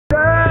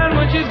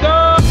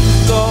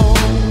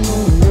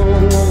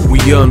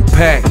We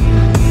unpack.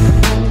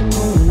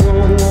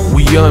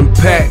 We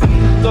unpack.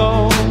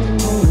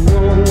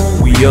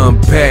 We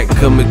unpack.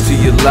 Coming to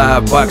you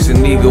live.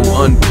 Boxingego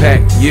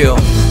unpack. Yeah.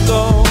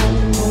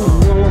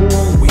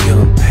 We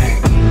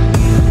unpack.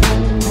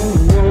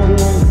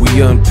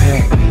 We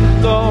unpack.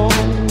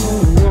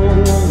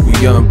 We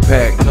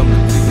unpack.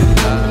 Coming to you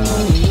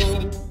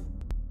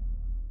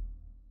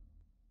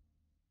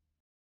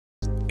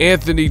live.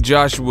 Anthony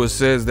Joshua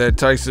says that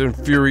Tyson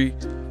Fury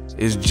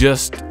is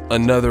just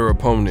another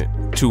opponent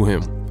to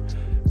him.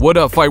 What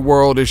up, Fight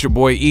World? It's your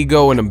boy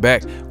Ego, and I'm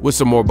back with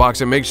some more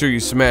boxing. Make sure you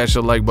smash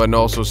the like button.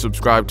 Also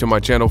subscribe to my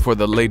channel for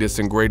the latest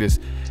and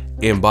greatest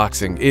in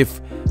boxing.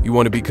 If you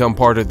want to become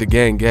part of the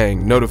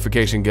gang,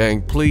 notification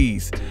gang,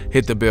 please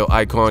hit the bell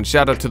icon.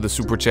 Shout out to the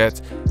super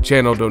chats,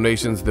 channel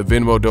donations, the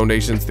Venmo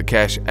donations, the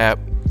Cash app,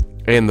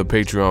 and the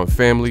Patreon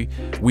family.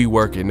 We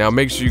working. Now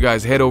make sure you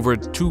guys head over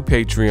to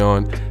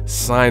Patreon,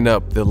 sign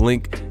up. The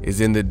link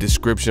is in the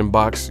description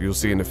box. You'll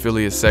see an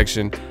affiliate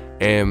section,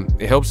 and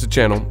it helps the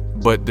channel,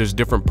 but there's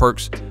different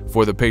perks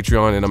for the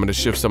Patreon, and I'm going to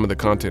shift some of the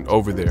content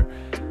over there.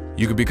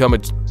 You can become a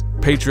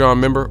Patreon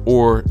member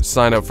or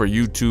sign up for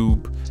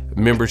YouTube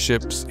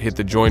memberships. Hit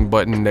the join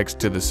button next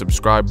to the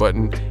subscribe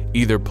button.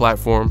 Either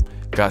platform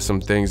got some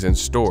things in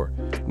store.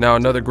 Now,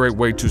 another great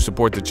way to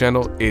support the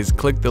channel is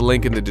click the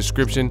link in the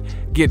description.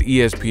 Get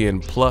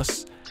ESPN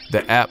Plus,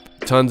 the app,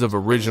 tons of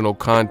original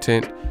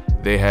content.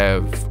 They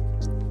have,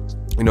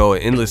 you know,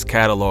 an endless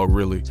catalog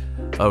really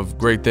of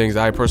great things.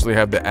 I personally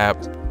have the app.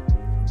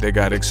 They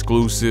got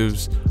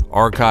exclusives,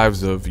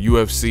 archives of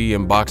UFC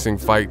and boxing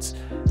fights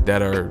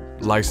that are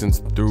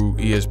licensed through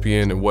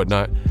ESPN and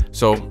whatnot.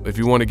 So if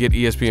you want to get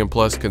ESPN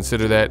Plus,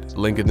 consider that.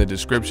 Link in the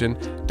description.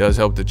 Does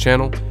help the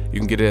channel. You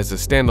can get it as a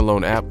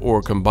standalone app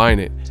or combine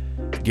it.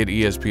 Get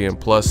ESPN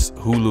Plus,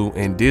 Hulu,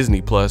 and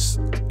Disney Plus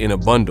in a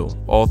bundle.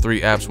 All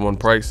three apps, one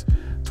price,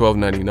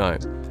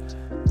 $12.99.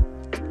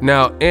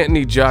 Now,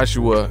 Anthony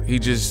Joshua, he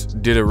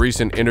just did a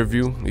recent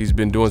interview. He's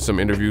been doing some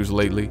interviews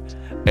lately,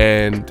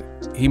 and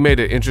he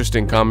made an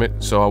interesting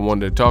comment, so I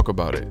wanted to talk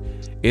about it.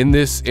 In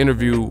this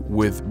interview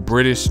with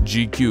British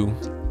GQ,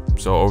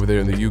 so over there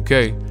in the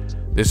UK,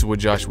 this is what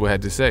Joshua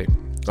had to say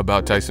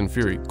about Tyson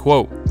Fury.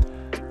 Quote,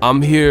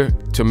 "I'm here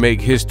to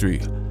make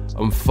history.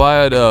 I'm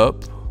fired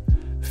up.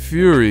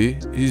 Fury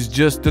is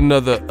just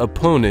another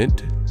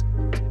opponent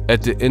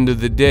at the end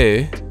of the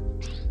day."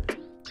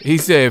 He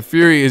said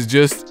Fury is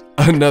just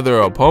another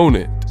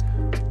opponent.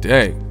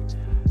 Dang.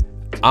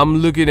 I'm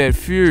looking at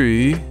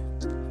Fury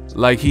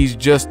like he's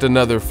just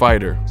another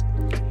fighter.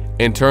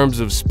 In terms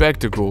of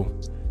spectacle,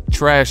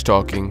 trash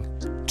talking,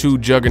 two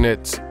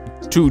juggernauts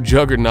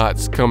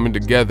coming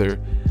together,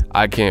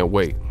 I can't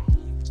wait.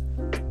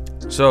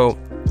 So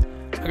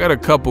I got a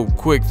couple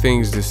quick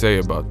things to say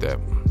about that.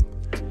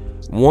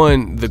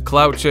 One, the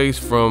clout chase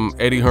from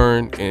Eddie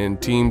Hearn and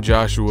Team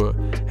Joshua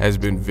has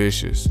been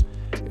vicious.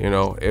 You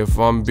know, if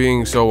I'm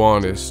being so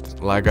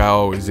honest, like I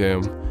always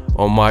am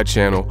on my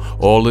channel,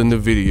 all in the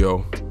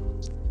video,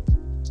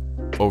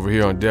 over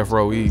here on Death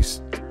Row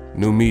East,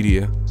 New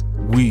Media,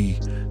 we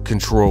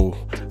control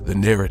the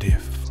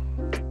narrative.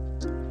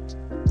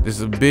 This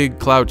is a big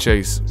clout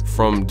chase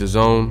from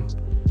DAZN,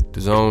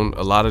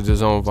 a lot of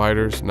DAZN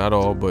fighters, not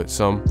all, but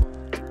some,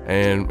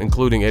 and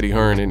including Eddie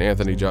Hearn and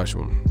Anthony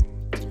Joshua.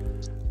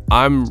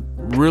 I'm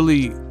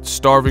really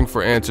starving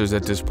for answers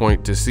at this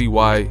point to see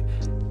why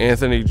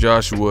Anthony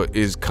Joshua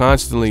is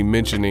constantly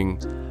mentioning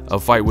a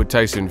fight with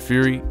Tyson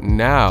Fury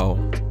now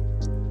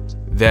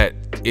that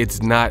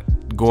it's not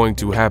going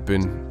to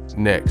happen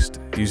next.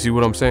 You see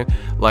what I'm saying?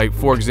 Like,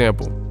 for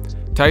example,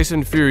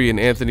 Tyson Fury and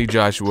Anthony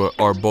Joshua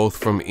are both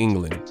from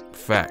England.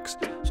 Facts.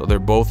 So they're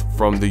both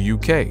from the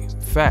UK.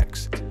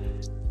 Facts.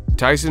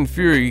 Tyson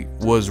Fury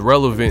was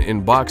relevant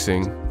in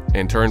boxing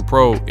and turned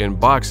pro in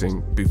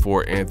boxing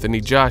before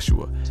Anthony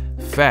Joshua.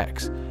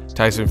 Facts.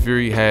 Tyson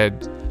Fury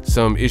had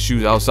some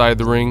issues outside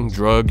the ring,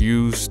 drug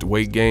use,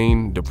 weight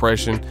gain,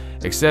 depression,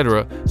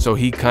 etc. So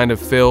he kind of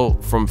fell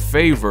from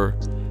favor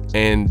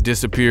and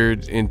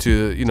disappeared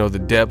into, you know, the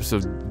depths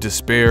of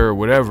despair or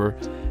whatever.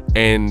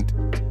 And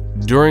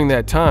during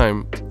that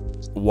time,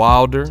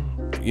 Wilder,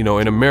 you know,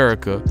 in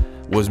America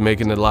was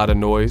making a lot of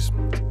noise,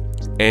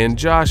 and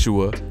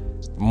Joshua,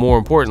 more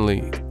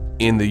importantly,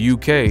 in the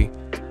UK,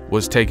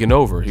 was taking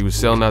over. He was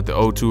selling out the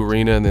O2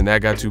 Arena, and then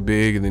that got too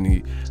big, and then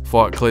he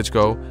fought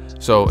Klitschko.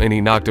 So, and he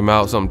knocked him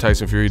out, something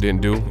Tyson Fury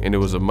didn't do, and it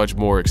was a much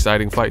more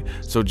exciting fight.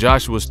 So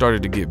Joshua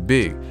started to get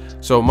big.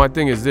 So my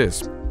thing is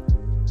this: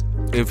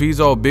 if he's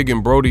all big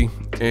and Brody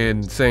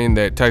and saying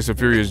that Tyson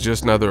Fury is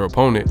just another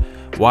opponent,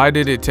 why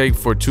did it take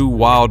for two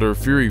Wilder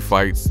Fury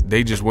fights?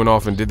 They just went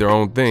off and did their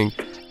own thing,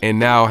 and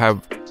now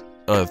have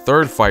a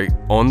third fight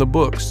on the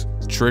books,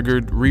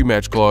 triggered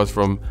rematch clause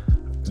from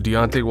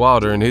Deontay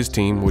Wilder and his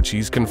team, which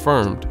he's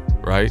confirmed,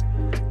 right?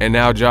 And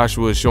now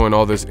Joshua is showing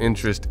all this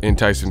interest in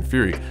Tyson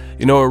Fury.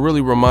 You know, it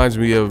really reminds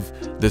me of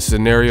the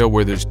scenario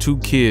where there's two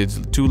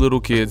little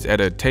kids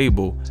at a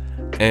table,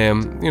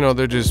 and, you know,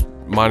 they're just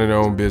minding their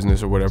own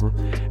business or whatever,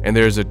 and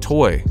there's a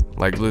toy,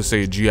 like let's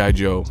say a G.I.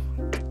 Joe.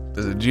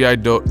 There's a G.I.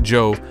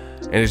 Joe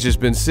and it's just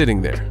been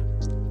sitting there.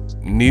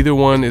 Neither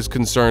one is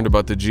concerned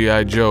about the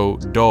G.I. Joe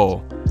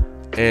doll,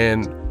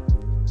 and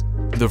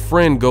the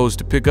friend goes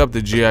to pick up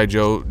the G.I.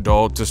 Joe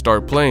doll to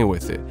start playing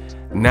with it.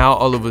 Now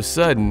all of a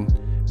sudden,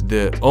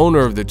 the owner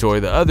of the toy,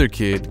 the other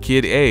kid,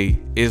 Kid A,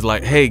 is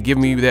like, hey, give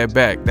me that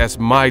back. That's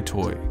my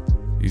toy.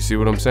 You see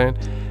what I'm saying?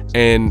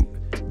 And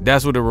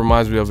that's what it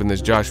reminds me of in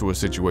this Joshua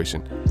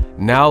situation.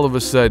 Now all of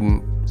a sudden,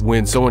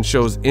 when someone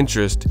shows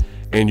interest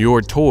in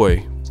your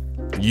toy,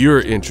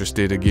 you're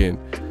interested again.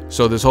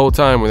 So this whole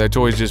time when that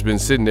toy's just been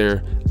sitting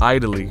there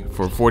idly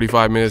for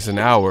 45 minutes, an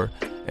hour,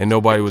 and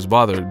nobody was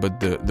bothered, but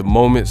the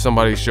moment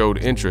somebody showed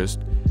interest,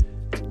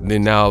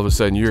 then now all of a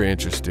sudden you're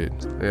interested.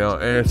 You know,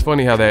 and it's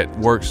funny how that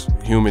works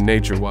human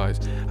nature wise.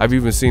 I've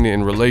even seen it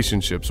in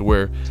relationships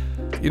where,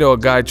 you know, a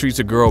guy treats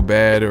a girl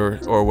bad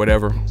or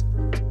whatever,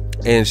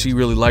 and she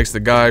really likes the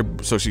guy,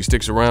 so she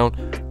sticks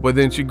around, but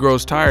then she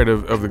grows tired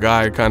of the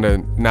guy kind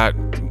of not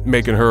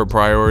making her a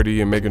priority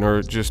and making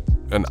her just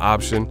an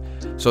option.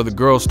 So the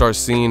girl starts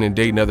seeing and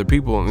dating other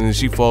people, and then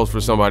she falls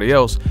for somebody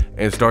else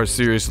and starts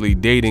seriously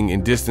dating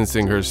and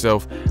distancing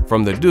herself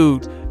from the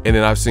dude. And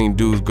then I've seen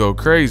dudes go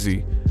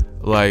crazy,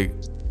 like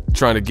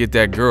trying to get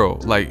that girl.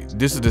 Like,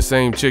 this is the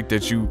same chick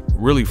that you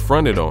really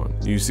fronted on.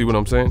 You see what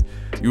I'm saying?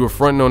 You were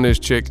fronting on this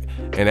chick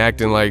and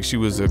acting like she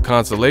was a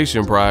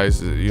consolation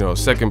prize, you know,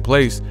 second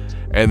place.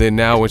 And then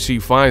now when she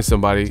finds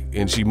somebody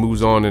and she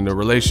moves on in the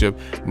relationship,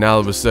 now all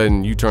of a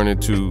sudden you turn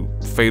into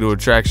Fatal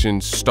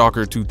Attraction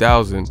Stalker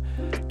 2000,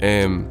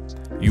 and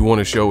you want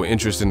to show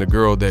interest in the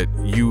girl that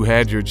you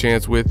had your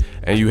chance with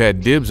and you had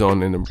dibs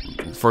on in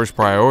the first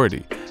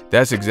priority.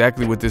 That's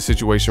exactly what this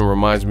situation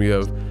reminds me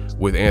of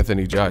with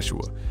Anthony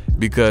Joshua.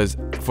 Because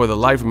for the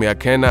life of me, I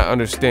cannot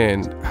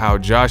understand how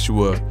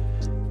Joshua,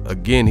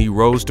 again, he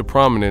rose to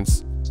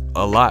prominence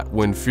a lot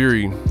when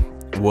Fury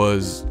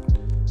was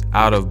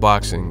out of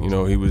boxing. You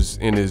know, he was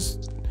in his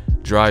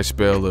dry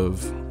spell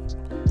of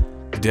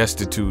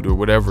destitute or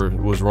whatever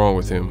was wrong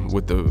with him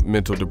with the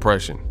mental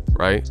depression,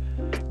 right?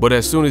 But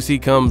as soon as he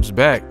comes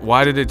back,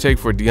 why did it take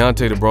for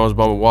Deontay the Bronze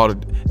Bomber Wilder,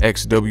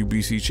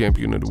 ex-WBC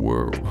champion of the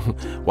world,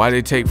 why did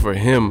it take for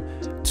him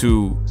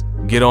to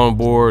get on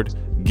board,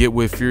 get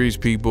with Fury's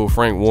people,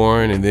 Frank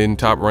Warren, and then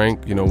Top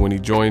Rank, you know, when he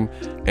joined,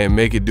 and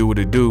make it do what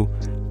it do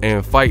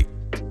and fight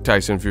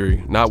Tyson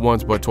Fury, not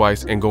once but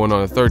twice, and going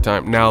on a third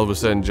time? Now all of a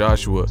sudden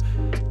Joshua,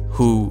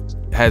 who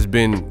has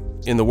been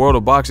in the world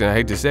of boxing, I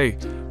hate to say,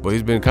 but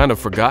he's been kind of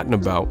forgotten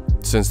about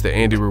since the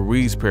Andy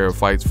Ruiz pair of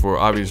fights for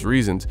obvious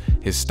reasons,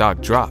 his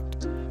stock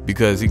dropped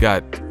because he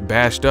got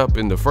bashed up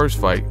in the first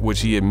fight,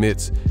 which he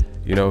admits.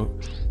 You know,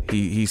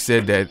 he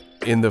said that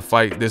in the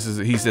fight,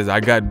 he says, I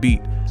got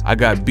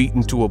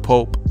beaten to a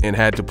pulp and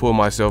had to pull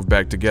myself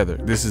back together.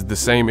 This is the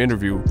same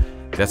interview.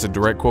 That's a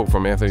direct quote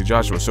from Anthony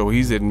Joshua. So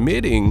he's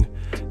admitting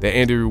that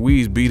Andy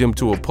Ruiz beat him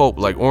to a pulp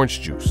like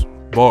orange juice,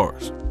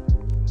 bars.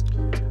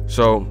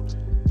 So,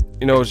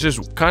 you know, it's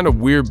just kind of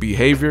weird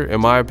behavior,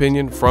 in my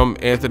opinion, from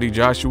Anthony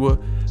Joshua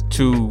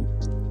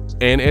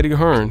and Eddie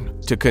Hearn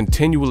to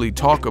continually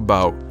talk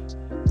about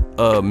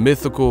a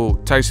mythical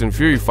Tyson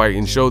Fury fight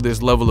and show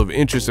this level of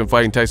interest in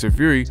fighting Tyson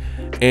Fury.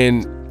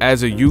 And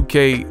as a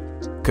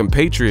UK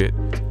compatriot,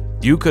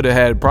 you could have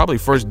had probably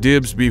first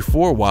dibs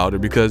before Wilder,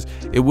 because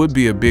it would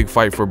be a big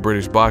fight for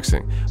British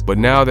boxing. But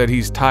now that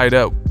he's tied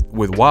up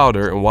with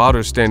Wilder and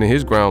Wilder's standing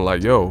his ground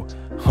like, yo,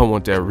 I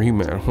want that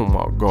rematch. Oh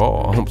my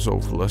God, I'm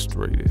so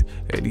frustrated.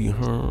 Eddie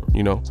Hearn,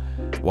 you know,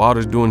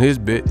 Wilder's doing his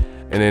bit,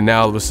 and then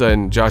now all of a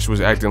sudden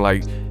Joshua's acting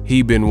like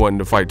he been wanting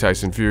to fight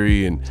Tyson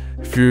Fury, and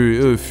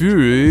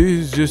Fury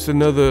is just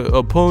another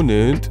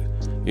opponent,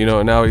 you know.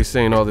 And now he's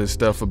saying all this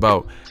stuff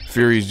about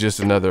Fury's just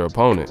another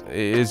opponent.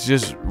 It's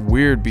just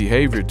weird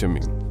behavior to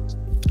me,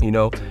 you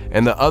know.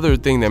 And the other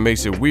thing that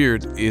makes it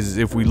weird is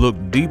if we look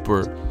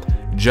deeper,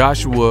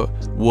 Joshua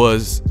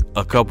was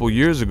a couple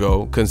years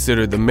ago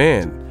considered the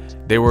man.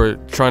 They were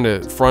trying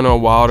to front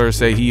on Wilder,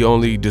 say he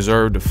only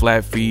deserved a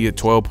flat fee of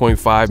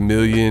 $12.5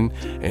 million,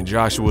 and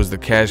Joshua was the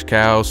cash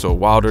cow, so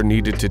Wilder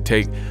needed to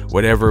take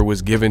whatever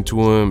was given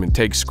to him and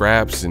take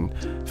scraps and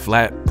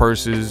flat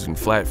purses and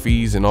flat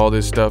fees and all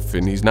this stuff,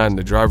 and he's not in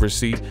the driver's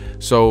seat.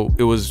 So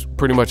it was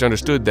pretty much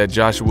understood that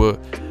Joshua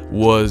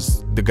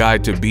was the guy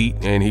to beat,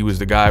 and he was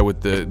the guy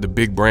with the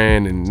big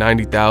brand and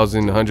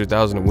 90,000,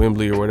 100,000 at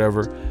Wembley or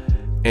whatever,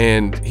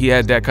 and he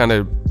had that kind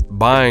of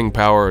buying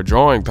power or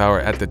drawing power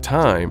at the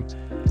time.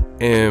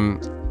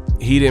 And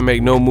he didn't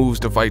make no moves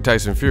to fight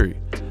Tyson Fury.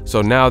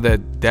 So now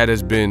that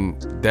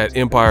that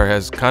empire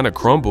has kind of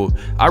crumbled,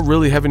 I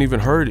really haven't even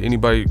heard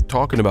anybody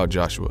talking about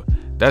Joshua.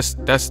 That's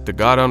the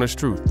God honest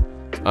truth.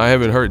 I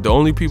haven't heard. The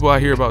only people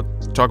I hear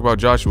talk about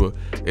Joshua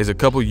is a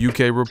couple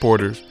UK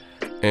reporters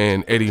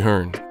and Eddie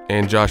Hearn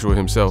and Joshua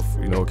himself,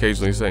 you know,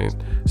 occasionally saying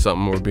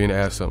something or being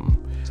asked something.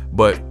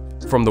 But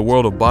from the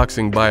world of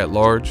boxing by at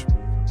large,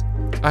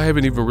 I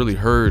haven't even really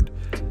heard.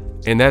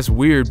 And that's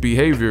weird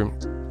behavior,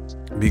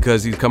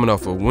 because he's coming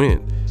off a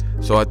win.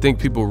 So I think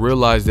people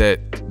realize that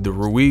the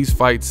Ruiz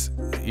fights,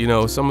 you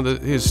know, some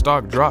of his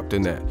stock dropped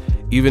in that,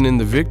 even in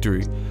the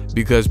victory,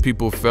 because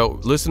people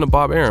felt, listen to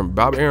Bob Arum.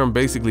 Bob Arum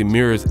basically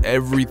mirrors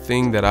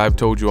everything that I've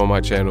told you on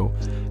my channel,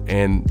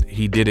 and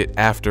he did it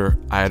after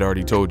I had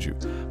already told you.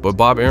 But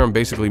Bob Arum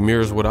basically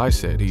mirrors what I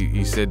said.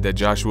 He said that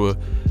Joshua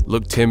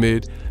looked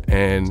timid,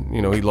 and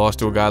he lost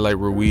to a guy like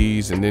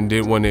Ruiz, and then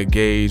didn't want to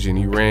engage, and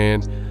he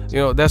ran.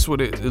 That's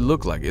what it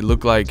looked like. It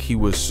looked like he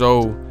was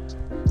so,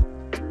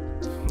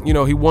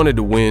 he wanted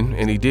to win,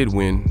 and he did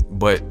win,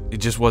 but it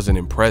just wasn't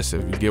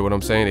impressive. You get what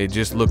I'm saying? It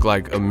just looked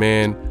like a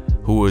man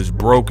who was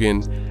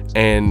broken,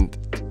 and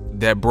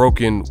that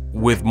broken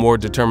with more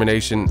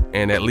determination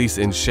and at least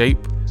in shape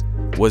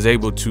was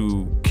able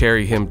to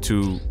carry him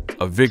to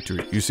a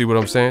victory. You see what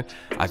I'm saying?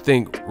 I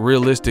think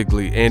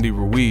realistically, Andy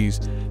Ruiz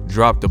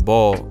dropped the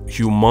ball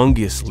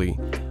humongously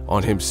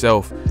on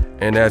himself,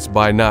 and that's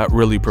by not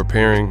really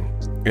preparing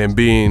and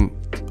being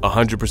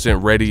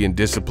 100% ready and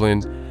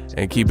disciplined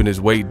and keeping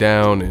his weight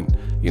down, and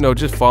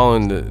just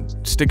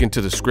sticking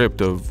to the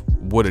script of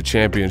what a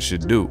champion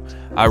should do.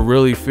 I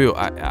really feel,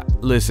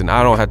 listen,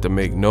 I don't have to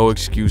make no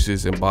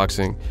excuses in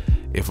boxing.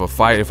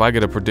 If I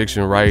get a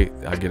prediction right,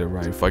 I get it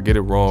right. If I get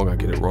it wrong, I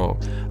get it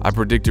wrong. I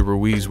predicted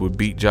Ruiz would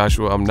beat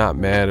Joshua. I'm not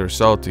mad or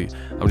salty.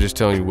 I'm just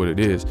telling you what it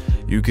is.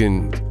 You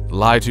can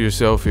lie to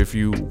yourself if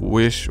you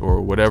wish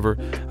or whatever.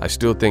 I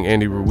still think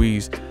Andy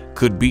Ruiz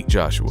could beat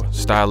Joshua.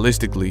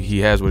 Stylistically, he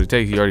has what it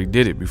takes. He already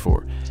did it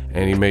before,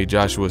 and he made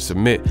Joshua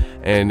submit.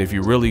 And if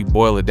you really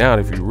boil it down,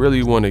 if you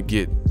really want to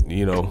get,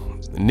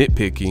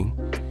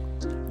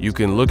 nitpicking, you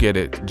can look at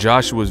it.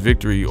 Joshua's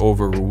victory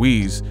over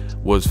Ruiz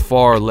was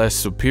far less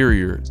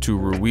superior to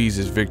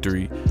Ruiz's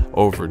victory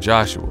over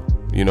Joshua.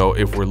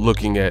 If we're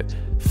looking at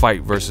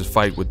fight versus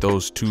fight with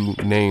those two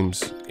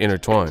names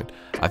intertwined,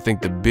 I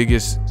think the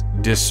biggest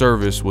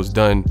disservice was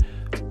done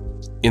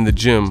in the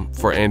gym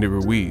for Andy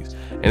Ruiz.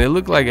 And it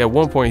looked like at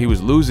one point he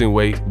was losing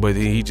weight, but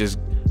he just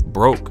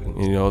broke,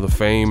 the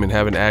fame and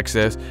having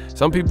access.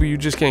 Some people you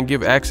just can't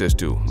give access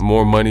to.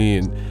 More money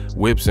and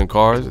whips and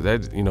cars,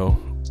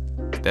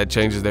 that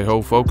changes their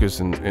whole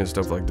focus and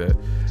stuff like that.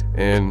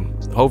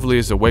 And hopefully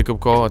it's a wake-up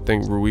call. I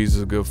think Ruiz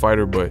is a good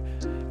fighter, but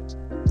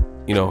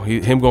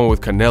him going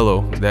with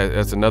Canelo,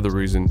 that's another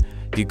reason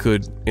he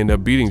could end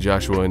up beating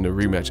Joshua in the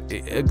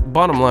rematch.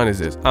 Bottom line is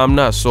this: I'm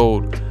not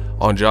sold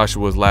on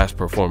Joshua's last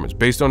performance.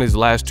 Based on his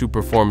last two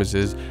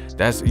performances,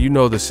 that's,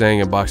 the saying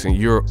in boxing,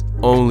 you're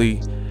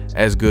only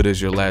as good as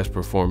your last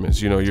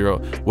performance. You're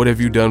what have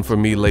you done for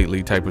me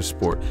lately type of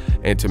sport.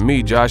 And to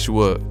me,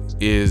 Joshua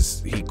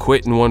he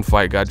quit in one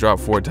fight, got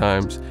dropped 4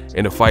 times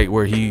in a fight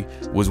where he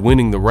was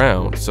winning the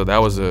round, so that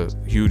was a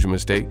huge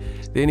mistake.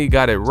 Then he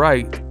got it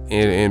right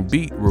and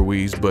beat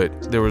Ruiz,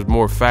 but there was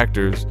more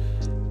factors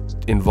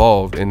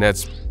involved, and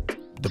that's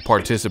the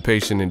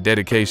participation and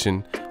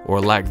dedication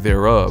or lack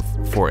thereof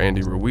for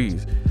Andy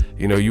Ruiz.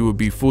 You would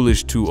be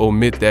foolish to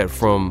omit that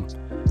from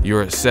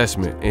your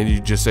assessment, and you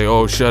just say,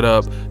 oh, shut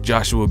up,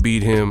 Joshua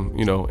beat him,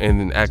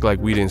 and then act like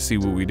we didn't see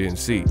what we didn't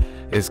see.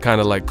 It's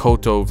kind of like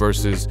Cotto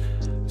versus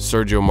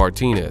Sergio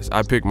Martinez.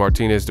 I picked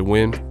Martinez to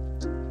win.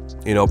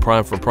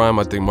 Prime for prime,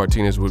 I think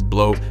Martinez would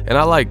blow, and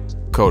I like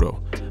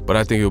Cotto, but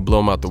I think he'll blow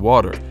him out the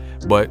water.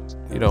 But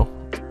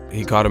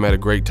he caught him at a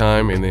great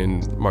time, and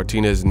then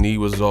Martinez's knee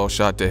was all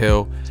shot to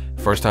hell.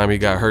 First time he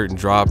got hurt and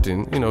dropped,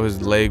 and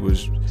his leg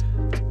was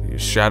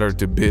shattered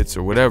to bits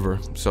or whatever.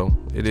 So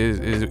it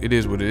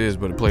is what it is,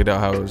 but it played out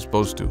how it was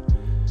supposed to.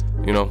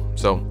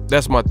 So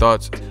that's my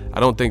thoughts. I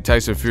don't think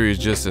Tyson Fury is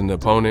just an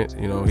opponent.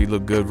 He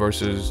looked good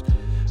versus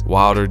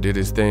Wilder, did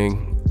his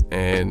thing,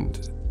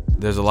 and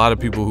there's a lot of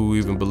people who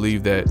even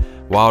believe that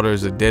Wilder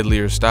is a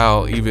deadlier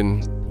style,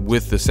 even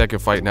with the second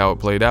fight and how it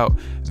played out,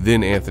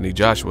 than Anthony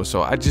Joshua.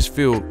 So I just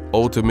feel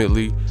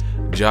ultimately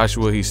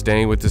Joshua, he's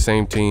staying with the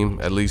same team,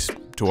 at least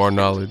to our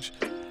knowledge.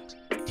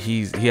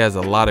 He has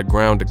a lot of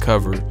ground to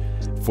cover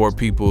for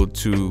people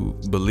to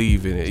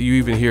believe in it. You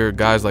even hear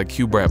guys like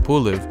Kubrat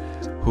Pulev,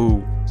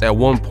 who at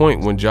one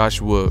point when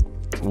Joshua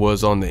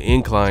was on the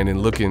incline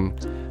and looking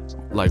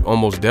like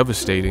almost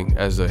devastating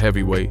as a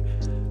heavyweight,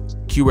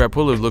 Kubrat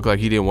Pulev looked like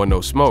he didn't want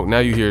no smoke. Now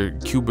you hear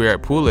Kubrat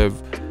Pulev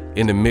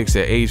in the mix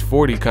at age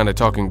 40 kind of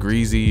talking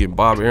greasy, and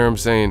Bob Arum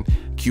saying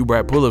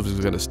Kubrat Pulev is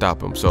going to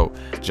stop him. So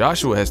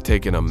Joshua has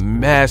taken a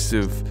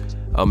massive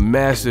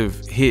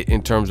hit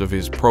in terms of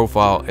his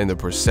profile and the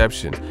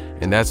perception,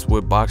 and that's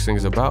what boxing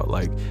is about.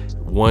 Like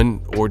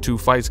 1 or 2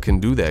 fights can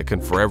do that,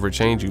 can forever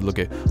change you. Look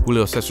at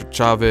Julio Cesar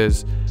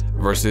Chavez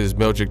versus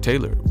Meldrick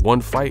Taylor.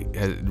 1 fight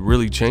has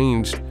really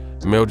changed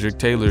Meldrick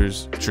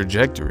Taylor's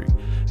trajectory,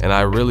 and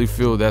I really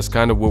feel that's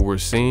kind of what we're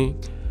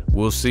seeing.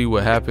 We'll see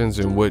what happens,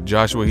 and what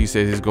Joshua, he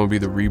says is going to be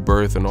the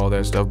rebirth and all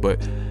that stuff, but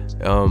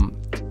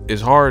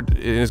it's hard,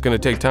 and it's going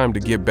to take time to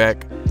get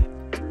back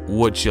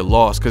what you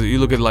lost, because you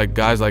look at like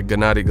guys like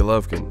Gennady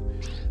Golovkin.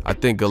 I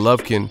think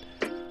Golovkin,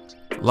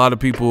 a lot of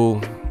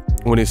people,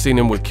 when they seen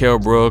him with Kell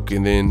Brook,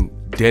 and then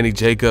Danny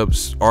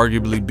Jacobs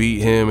arguably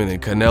beat him, and then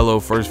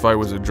Canelo, first fight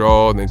was a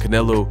draw, and then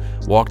Canelo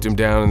walked him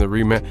down in the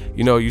rematch.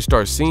 You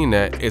start seeing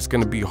that, it's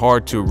going to be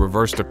hard to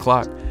reverse the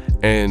clock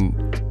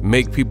and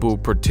make people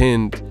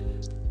pretend,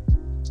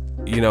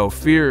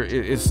 fear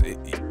is,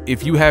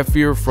 if you have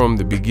fear from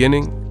the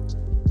beginning,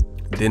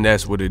 then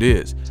that's what it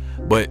is.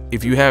 But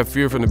if you have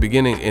fear from the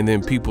beginning and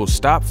then people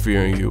stop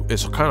fearing you,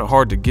 it's kind of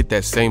hard to get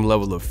that same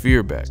level of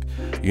fear back.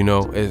 You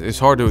know, it's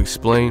hard to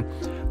explain,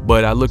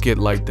 but I look at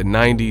like the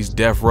 90s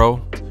Death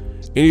Row.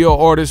 Any of your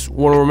artists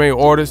want to remain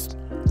artists?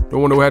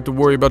 Don't want to have to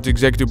worry about the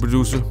executive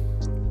producer?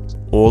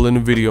 All in the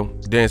video,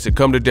 dancing,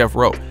 come to Death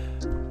Row.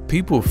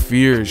 People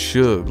fear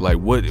Suge. Like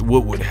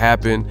what would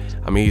happen?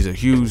 I mean, he's a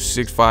huge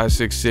 6'5",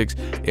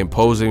 6'6",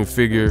 imposing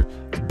figure,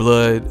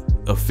 blood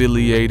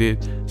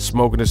affiliated,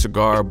 smoking a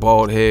cigar,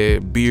 bald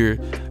head,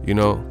 beard, you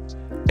know,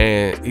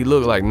 and he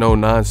looked like no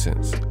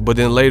nonsense. But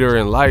then later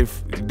in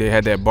life, they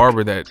had that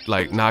barber that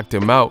like knocked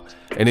him out,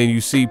 and then you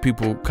see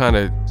people kind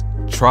of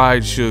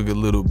tried Suge a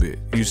little bit.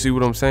 You see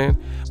what I'm saying?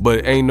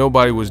 But ain't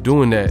nobody was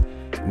doing that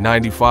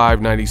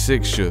 95,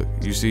 96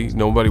 Suge. You see,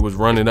 nobody was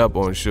running up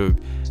on Suge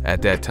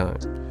at that time.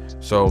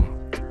 So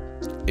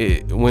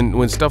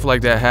when stuff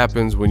like that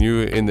happens, when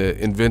you're in the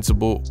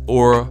invincible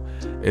aura,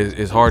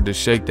 it's hard to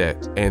shake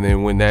that. And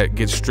then when that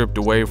gets stripped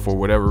away for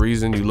whatever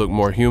reason, you look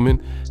more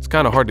human, it's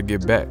kind of hard to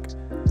get back,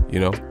 you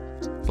know?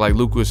 It's like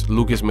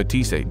Lucas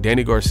Matisse.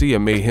 Danny Garcia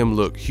made him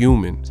look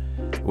human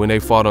when they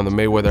fought on the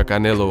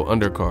Mayweather-Canelo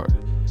undercard.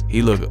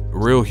 He looked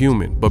real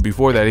human. But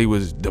before that, he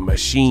was the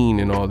machine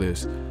and all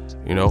this,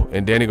 you know?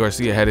 And Danny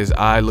Garcia had his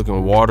eye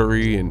looking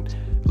watery and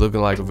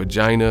looking like a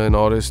vagina and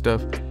all this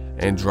stuff,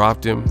 and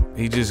dropped him.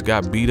 He just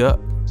got beat up.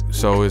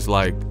 So it's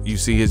like, you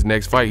see his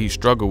next fight, he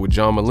struggled with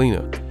John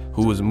Molina,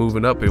 who was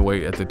moving up in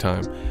weight at the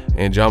time,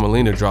 and John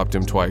Molina dropped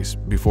him twice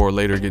before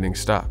later getting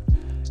stopped.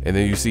 And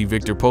then you see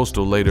Victor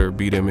Postal later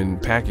beat him in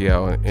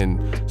Pacquiao,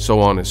 and so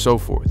on and so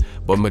forth.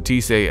 But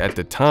Matisse at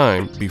the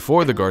time,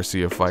 before the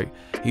Garcia fight,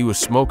 he was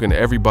smoking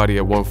everybody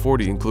at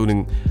 140,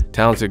 including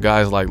talented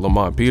guys like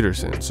Lamont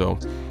Peterson. So,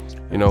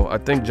 you know, I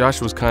think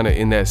Joshua's kind of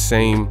in that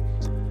same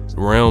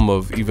realm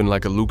of even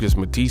like a Lucas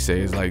Matisse.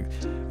 Is like,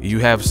 you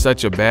have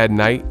such a bad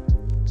night,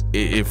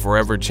 it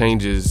forever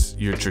changes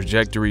your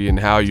trajectory and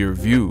how you're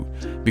viewed.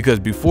 Because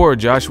before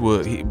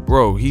Joshua, he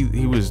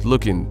was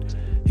looking,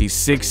 he's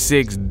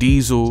 6'6",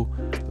 diesel,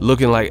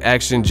 looking like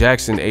Action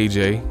Jackson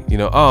AJ. You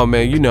know, oh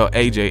man, you know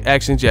AJ,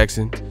 Action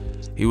Jackson.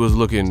 He was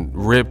looking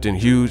ripped and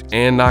huge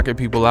and knocking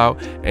people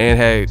out, and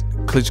had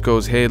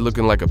Klitschko's head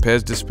looking like a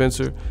Pez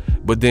dispenser.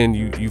 But then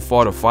you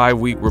fought a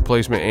 5-week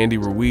replacement Andy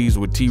Ruiz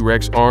with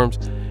T-Rex arms,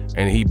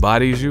 and he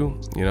bodies you,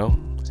 you know?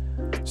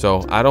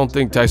 So I don't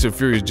think Tyson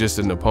Fury is just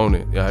an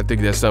opponent. I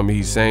think that's something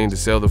he's saying to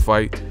sell the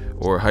fight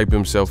or hype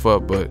himself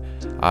up, but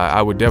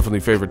I would definitely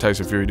favor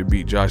Tyson Fury to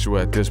beat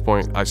Joshua at this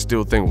point. I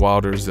still think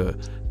Wilder's a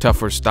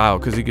tougher style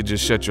because he could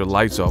just shut your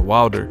lights off.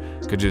 Wilder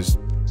could just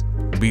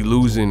be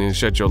losing and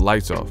shut your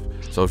lights off.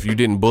 So if you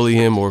didn't bully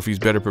him, or if he's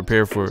better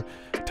prepared for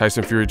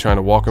Tyson Fury trying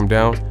to walk him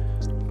down,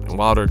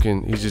 Wilder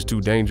he's just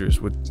too dangerous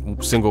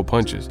with single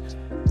punches.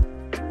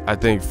 I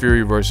think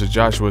Fury versus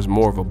Joshua is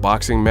more of a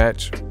boxing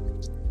match.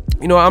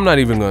 You know, I'm not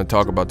even going to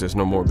talk about this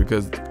no more,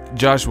 because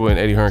Joshua and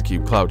Eddie Hearn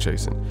keep clout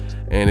chasing,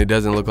 and it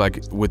doesn't look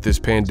like, with this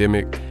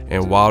pandemic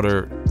and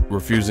Wilder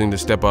refusing to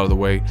step out of the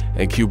way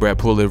and Kubrat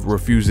Pulev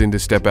refusing to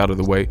step out of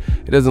the way,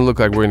 it doesn't look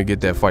like we're going to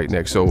get that fight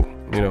next. So,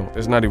 you know,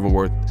 it's not even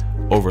worth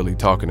overly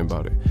talking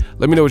about it.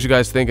 Let me know what you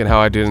guys think and how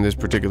I did in this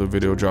particular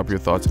video. Drop your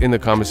thoughts in the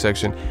comment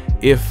section.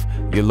 If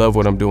you love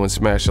what I'm doing,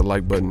 smash the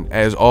like button.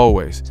 As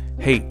always,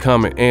 hate,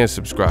 comment, and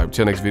subscribe.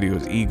 Till next video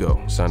is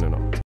Ego signing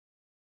off.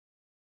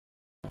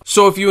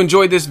 So if you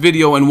enjoyed this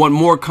video and want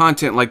more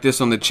content like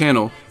this on the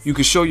channel, you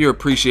can show your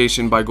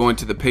appreciation by going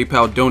to the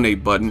PayPal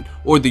donate button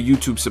or the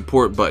YouTube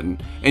support button,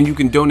 and you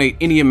can donate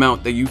any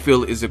amount that you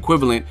feel is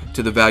equivalent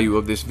to the value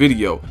of this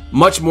video.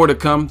 Much more to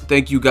come.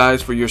 Thank you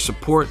guys for your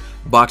support.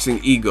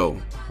 Boxingego,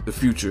 the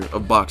future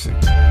of boxing.